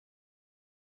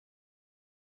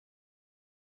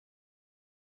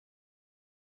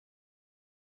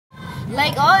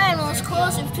Like all animals,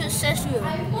 corals reproduce sexually,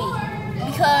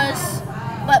 because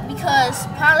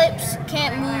polyps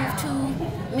can't move to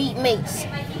meet mates.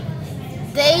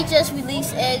 They just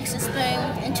release eggs and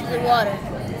sperm into the water.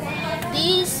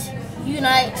 These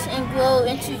unite and grow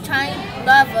into tiny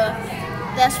larvae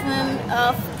that swim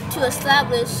off to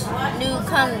establish new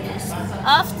colonies,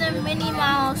 often many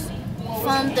miles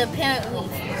from the parent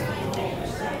reef.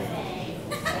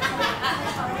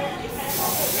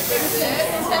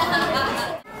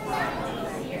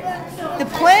 The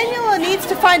planula needs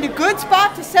to find a good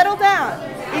spot to settle down.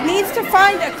 It needs to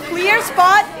find a clear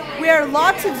spot where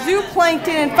lots of zooplankton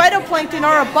and phytoplankton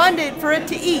are abundant for it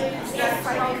to eat.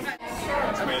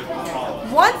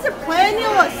 Once a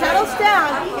planula settles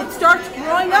down, it starts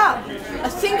growing up. A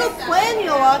single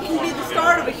planula can be the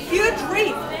start of a huge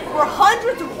reef where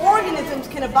hundreds of organisms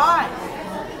can abide.